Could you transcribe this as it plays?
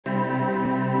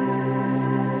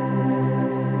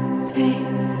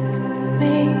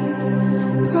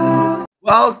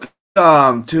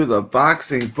Welcome to the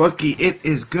Boxing Bookie. It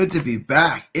is good to be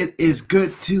back. It is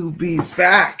good to be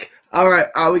back. All right,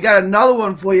 we got another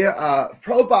one for you.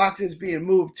 Pro Box is being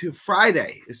moved to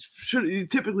Friday.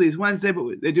 Typically it's Wednesday,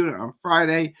 but they're doing it on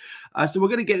Friday. So we're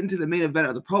going to get into the main event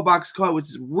of the Pro Box card, which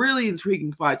is a really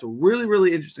intriguing fight. It's a really,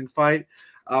 really interesting fight.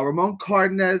 Ramon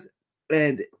Cardenas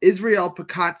and Israel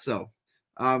Picazo.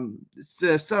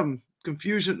 It's some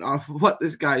confusion on what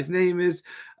this guy's name is,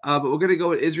 but we're going to go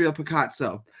with Israel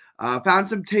Picazo. Found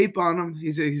some tape on him.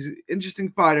 He's an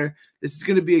interesting fighter. This is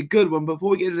going to be a good one. Before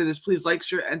we get into this, please like,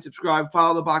 share, and subscribe.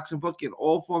 Follow the Boxing Bookie in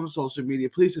all forms of social media.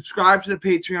 Please subscribe to the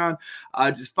Patreon.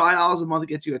 Just $5 a month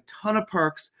gets you a ton of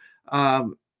perks.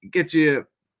 Get you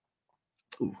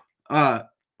Lock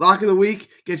of the Week.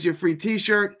 Gets you a free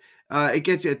T-shirt. It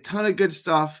gets you a ton of good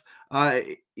stuff.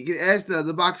 You can ask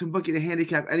the Boxing Bookie to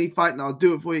handicap any fight, and I'll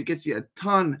do it for you. It gets you a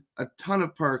ton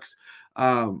of perks.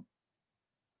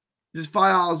 Just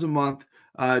 $5 a month.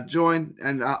 Join,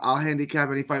 and I'll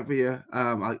handicap any fight for you.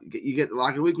 You get the Lock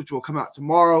of the Week, which will come out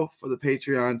tomorrow for the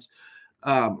Patreons.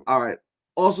 All right.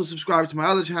 Also, subscribe to my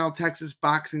other channel, Texas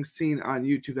Boxing Scene, on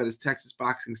YouTube. That is Texas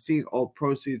Boxing Scene. All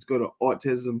proceeds go to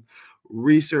autism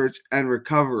research and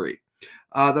recovery.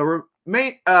 All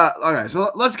right.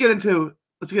 So let's get into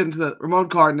the Ramon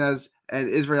Cardenas and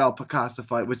Israel Picazo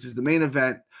fight, which is the main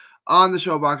event on the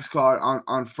Showbox card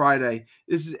on Friday.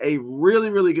 This is a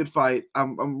really, really good fight.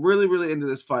 I'm really, really into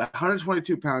this fight.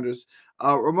 122 pounders.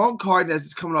 Ramon Cardenas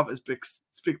is coming off a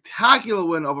spectacular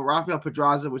win over Rafael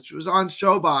Pedraza, which was on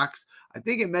Showbox. I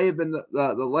think it may have been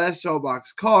the last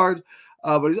Showbox card,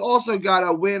 but he's also got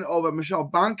a win over Michel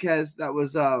Banquez that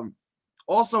was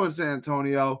also in San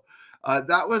Antonio.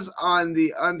 That was on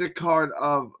the undercard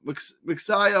of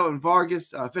Picazo and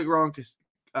Vargas, Figueroa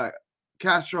and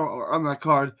Castro are on that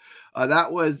card.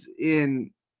 That was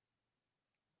in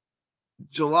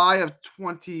July of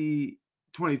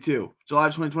 2022. July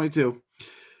of 2022.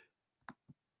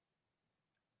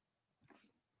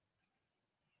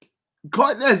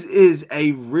 Cardenas is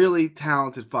a really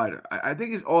talented fighter. I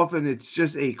think it's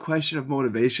just a question of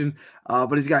motivation,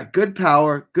 but he's got good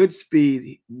power, good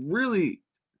speed, really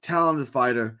talented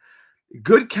fighter,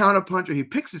 good counter puncher. He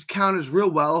picks his counters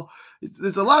real well.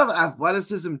 There's a lot of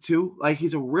athleticism too. Like,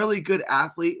 he's a really good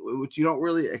athlete, which you don't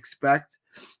really expect.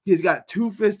 He's got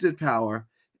two-fisted power,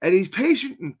 and he's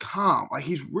patient and calm. Like,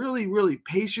 he's really, really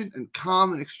patient and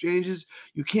calm in exchanges.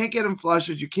 You can't get him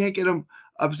flustered. You can't get him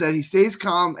upset. He stays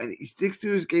calm, and he sticks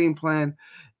to his game plan.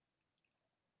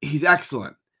 He's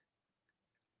excellent.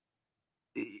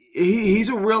 He's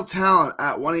a real talent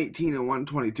at 118 and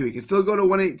 122. He can still go to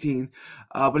 118,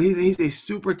 but he's a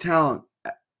super talent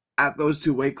at those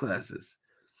two weight classes.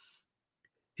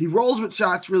 He rolls with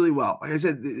shots really well. Like I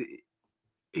said,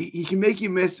 he can make you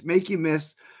miss.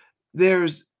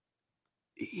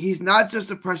 He's not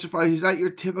just a pressure fighter. He's not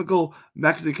your typical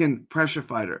Mexican pressure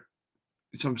fighter.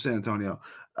 He's from San Antonio.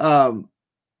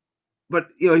 But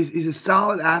he's a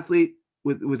solid athlete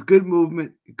with good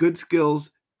movement, good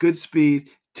skills, good speed,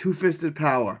 two-fisted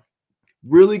power.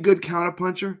 Really good counter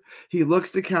puncher. He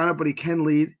looks to counter, but he can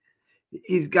lead.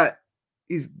 He's good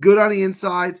on the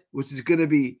inside, which is going to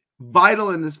be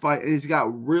vital in this fight, and he's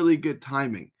got really good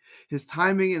timing. His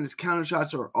timing and his counter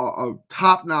shots are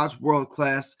top-notch,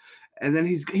 world-class, and then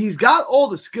he's got all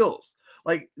the skills.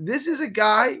 Like, this is a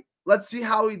guy, let's see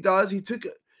how he does. He took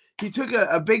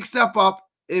a big step up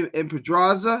in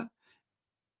Pedraza.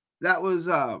 That was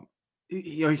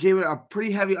he came in a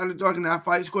pretty heavy underdog in that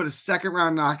fight. He scored a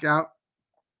second-round knockout.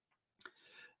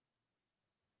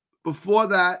 Before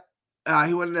that,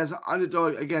 he went in as an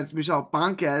underdog against Michel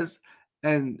Banquez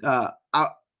and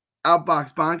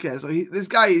outboxed Banquez. So this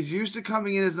guy is used to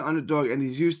coming in as an underdog, and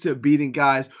he's used to beating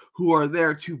guys who are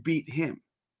there to beat him.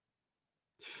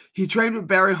 He trained with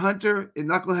Barry Hunter in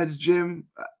Knucklehead's gym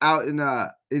out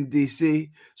in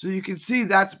D.C. So you can see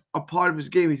that's a part of his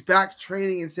game. He's back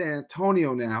training in San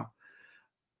Antonio now.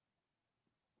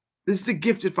 This is a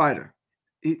gifted fighter.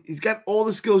 He's got all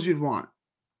the skills you'd want.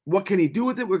 What can he do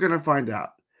with it? We're going to find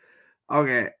out.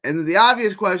 Okay, and the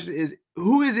obvious question is,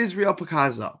 who is Israel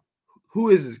Picazo? Who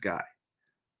is this guy?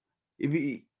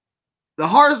 The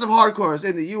hardest of hardcores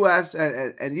in the U.S.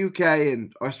 and U.K.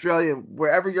 and Australia,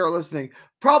 wherever you're listening,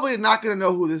 probably not going to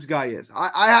know who this guy is.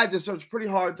 I had to search pretty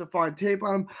hard to find tape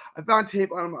on him. I found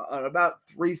tape on him on about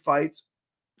 3 fights.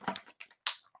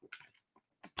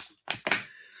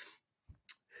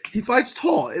 He fights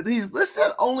tall. He's listed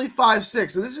at only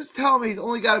 5'6", so this is telling me he's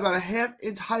only got about a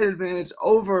half-inch height advantage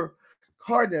over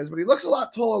Cardenas, but he looks a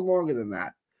lot taller and longer than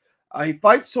that. He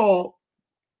fights tall.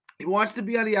 He wants to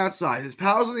be on the outside. His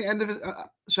power's on the end of his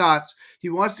shots. He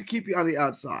wants to keep you on the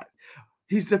outside.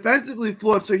 He's defensively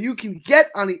flawed, so you can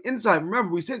get on the inside.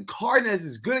 Remember, we said Cardenas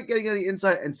is good at getting on the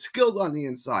inside and skilled on the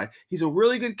inside. He's a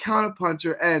really good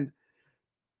counterpuncher, and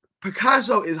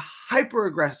Picazo is hyper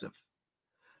aggressive,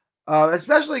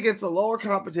 especially against the lower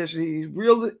competition. He's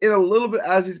reeled it in a little bit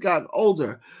as he's gotten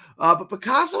older. But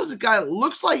Picazo is a guy that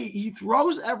looks like he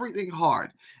throws everything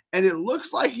hard, and it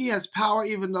looks like he has power,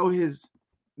 even though his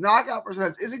knockout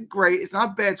percentage isn't great. It's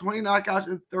not bad. 20 knockouts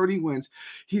and 30 wins.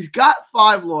 He's got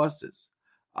 5 losses.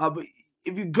 But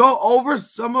if you go over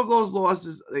some of those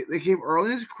losses, they came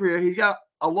early in his career. He got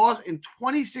a loss in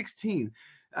 2016.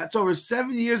 That's over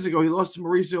 7 years ago. He lost to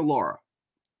Mauricio Lara.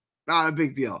 Not a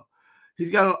big deal. He's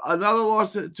got another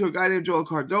loss to a guy named Joel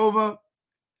Cordova.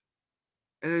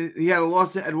 And he had a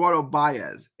loss to Eduardo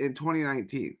Baez in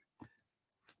 2019.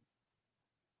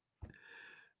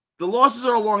 The losses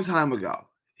are a long time ago.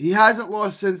 He hasn't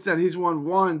lost since then. He's won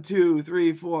 1, 2,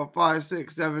 3, 4, 5,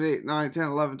 6, 7, 8, 9, 10,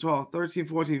 11, 12, 13,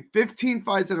 14, 15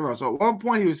 fights in a row. So at one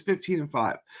point he was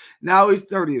 15-5. Now he's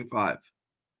 30-5.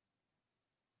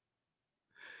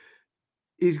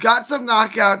 He's got some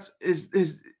knockouts.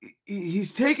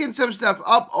 He's taken some steps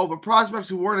up over prospects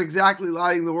who weren't exactly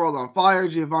lighting the world on fire.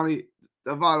 Giovanni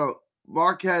Davado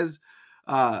Marquez.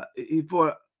 He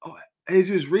fought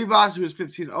Jesus Rivas, who was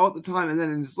 15-0 at the time. And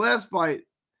then in his last fight,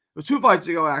 it was 2 fights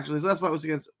ago, actually. His last fight was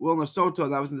against Wilmer Soto.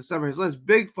 That was in December. His last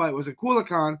big fight was in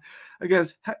Culiacan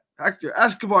against Hector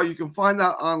Escobar. You can find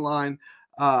that online.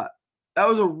 That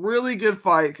was a really good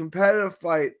fight, competitive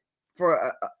fight for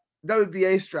a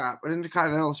WBA strap, an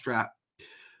Intercontinental strap,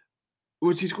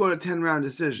 which he scored a 10-round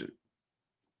decision.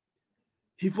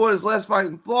 He fought his last fight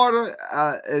in Florida,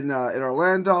 in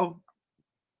Orlando.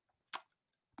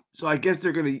 So I guess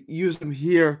they're going to use him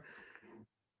here.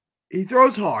 He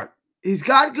throws hard. He's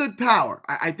got good power.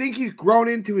 I think he's grown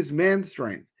into his man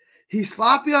strength. He's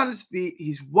sloppy on his feet.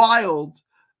 He's wild.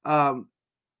 But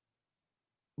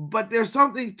there's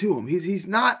something to him. He's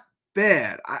not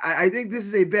bad. I think this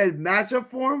is a bad matchup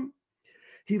for him.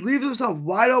 He leaves himself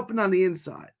wide open on the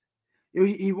inside. You know,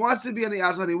 he wants to be on the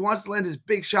outside. He wants to land his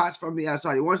big shots from the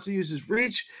outside. He wants to use his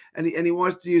reach, and he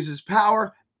wants to use his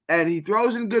power, and he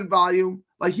throws in good volume.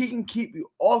 Like, he can keep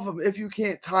you off of him if you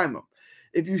can't time him.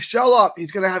 If you show up,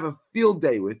 he's going to have a field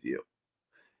day with you.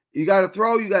 You got to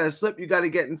throw, you got to slip, you got to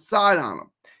get inside on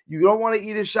him. You don't want to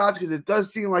eat his shots because it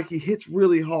does seem like he hits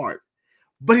really hard.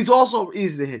 But he's also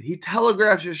easy to hit. He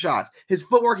telegraphs your shots. His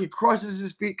footwork, he crosses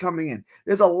his feet coming in.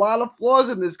 There's a lot of flaws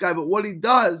in this guy, but what he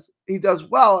does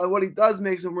well, and what he does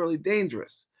makes him really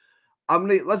dangerous.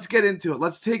 Let's get into it.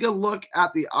 Let's take a look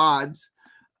at the odds,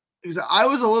 because I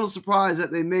was a little surprised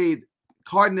that they made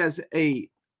Cardenas a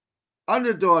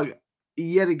underdog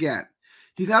yet again.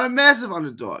 He's not a massive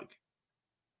underdog.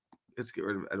 Let's get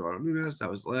rid of Eduardo Nunez. That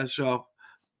was the last show.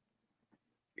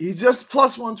 He's just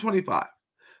plus 125.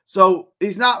 So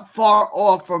he's not far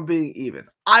off from being even.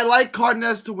 I like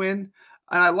Cardenas to win,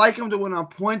 and I like him to win on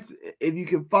points. If you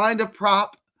can find a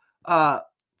prop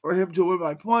for him to win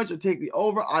by points or take the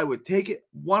over, I would take it.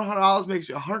 $100 makes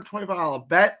you a $125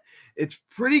 bet. It's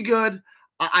pretty good.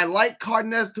 I like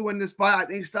Cardenas to win this fight. I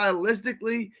think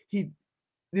stylistically,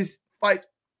 this fight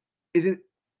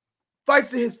fights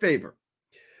to his favor.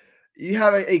 You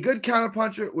have a good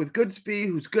counterpuncher with good speed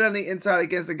who's good on the inside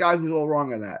against a guy who's all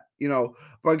wrong on that. You know,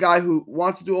 for a guy who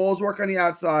wants to do all his work on the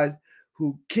outside,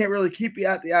 who can't really keep you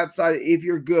at the outside if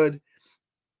you're good.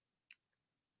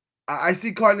 I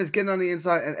see Cardenas getting on the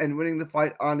inside and winning the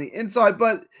fight on the inside,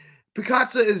 but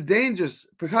Picazo is dangerous.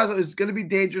 Picazo is going to be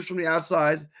dangerous from the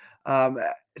outside.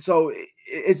 So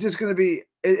it's just going to be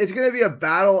a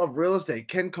battle of real estate.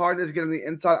 Can Cardenas get on the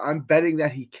inside? I'm betting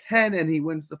that he can, and he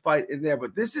wins the fight in there.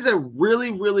 But this is a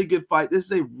really, really good fight. This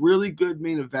is a really good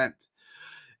main event.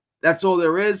 That's all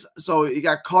there is. So you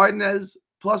got Cardenas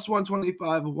plus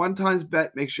 125. A one-times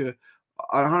bet makes you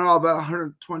 $100 bet,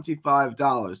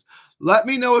 $125. Let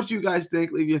me know what you guys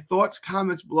think. Leave your thoughts,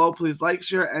 comments below. Please like,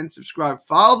 share, and subscribe.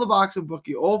 Follow the Boxing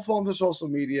Bookie, all forms of social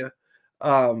media.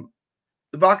 The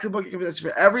Boxing Bookie comes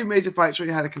for every major fight, showing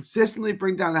you how to consistently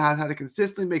bring down the house, how to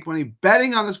consistently make money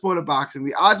betting on the sport of boxing.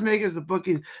 The odds makers, the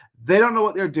bookies, they don't know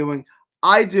what they're doing.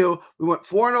 I do. We went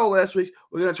 4-0 last week.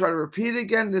 We're going to try to repeat it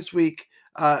again this week.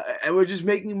 And we're just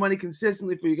making money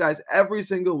consistently for you guys every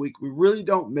single week. We really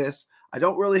don't miss. I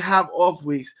don't really have off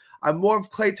weeks. I'm more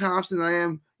of Klay Thompson than I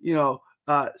am,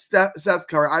 Seth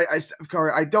Curry. Steph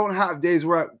Curry. I don't have days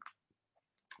where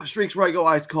streaks where I go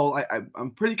ice cold.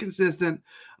 I'm pretty consistent.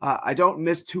 I don't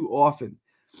miss too often.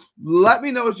 Let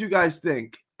me know what you guys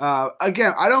think.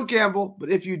 Again, I don't gamble,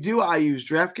 but if you do, I use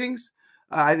DraftKings.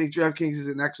 I think DraftKings is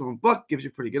an excellent book. Gives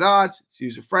you pretty good odds. It's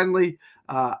user-friendly.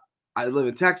 I live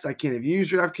in Texas. I can't even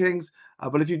use DraftKings.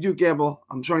 But if you do gamble,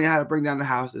 I'm showing you how to bring down the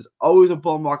house. There's always a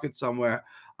bull market somewhere.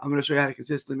 I'm going to show you how to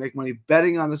consistently make money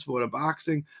betting on the sport of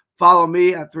boxing. Follow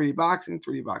me at 3D Boxing,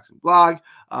 3D Boxing blog.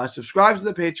 Subscribe to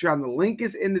the Patreon. The link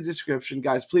is in the description.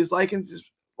 Guys, please like and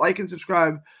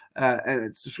subscribe.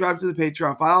 And subscribe to the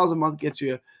Patreon. $5 a month gets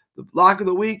you the lock of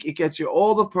the week. It gets you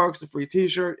all the perks, the free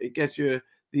T-shirt. It gets you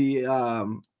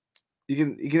the you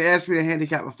can ask me to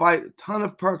handicap a fight. A ton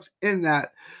of perks in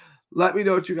that. Let me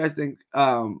know what you guys think.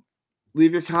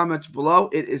 Leave your comments below.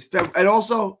 It is and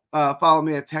also follow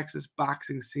me at Texas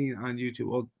Boxing Scene on YouTube.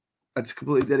 Well, that's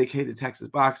completely dedicated to Texas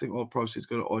boxing. All proceeds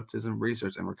go to autism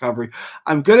research and recovery.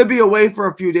 I'm going to be away for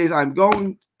a few days. I'm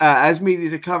going as media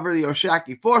to cover the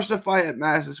Oshaki Forster fight at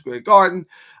Madison Square Garden.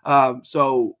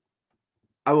 So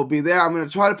I will be there. I'm going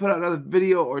to try to put out another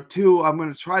video or two. I'm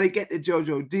going to try to get to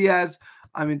Jojo Diaz.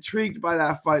 I'm intrigued by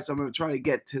that fight, so I'm going to try to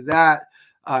get to that.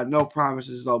 No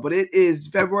promises, though. But it is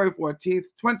February 14th,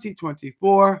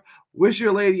 2024. Wish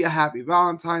your lady a happy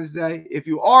Valentine's Day. If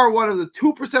you are one of the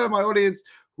 2% of my audience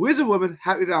who is a woman,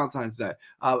 happy Valentine's Day.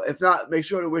 If not, make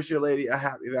sure to wish your lady a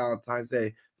happy Valentine's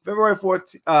Day. February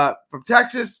 14th, from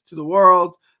Texas to the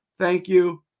world, thank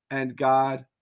you, and God